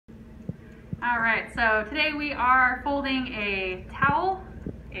All right, so today we are folding a towel,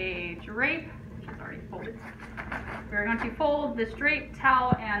 a drape, which is already folded. We're going to fold this drape,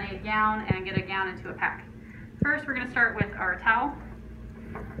 towel, and a gown and get a gown into a pack. First, we're going to start with our towel.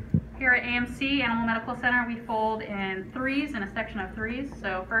 Here at AMC, Animal Medical Center, we fold in threes, in a section of threes.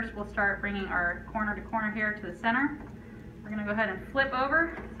 So first we'll start bringing our corner to corner here to the center. We're going to go ahead and flip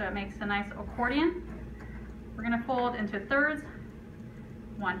over so it makes a nice accordion. We're going to fold into thirds,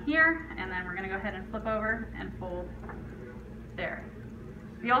 one here, and then we're going to go ahead and flip over and fold there.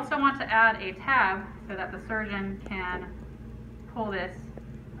 We also want to add a tab so that the surgeon can pull this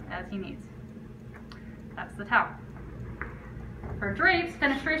as he needs. That's the towel. For drapes,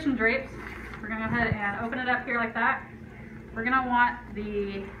 fenestration drapes, we're going to go ahead and open it up here like that. We're going to want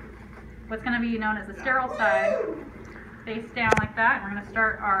what's going to be known as the sterile side face down like that. We're going to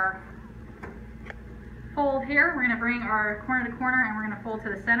start our fold here. We're going to bring our corner to corner and we're going to fold to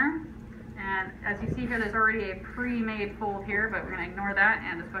the center. And as you see here, there's already a pre-made fold here, but we're going to ignore that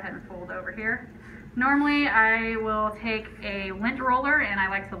and just go ahead and fold over here. Normally, I will take a lint roller, and I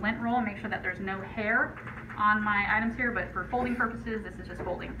like to lint roll and make sure that there's no hair on my items here, but for folding purposes, this is just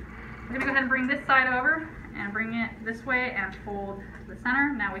folding. We're going to go ahead and bring this side over and bring it this way and fold to the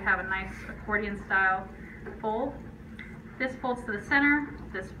center. Now we have a nice accordion style fold. This folds to the center,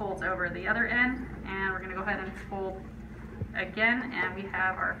 this folds over the other end, and we're going to go ahead and fold again, and we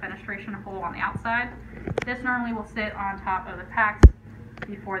have our fenestration hole on the outside. This normally will sit on top of the packs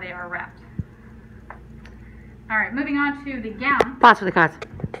before they are wrapped. All right, moving on to the gown. Pause for the cuts.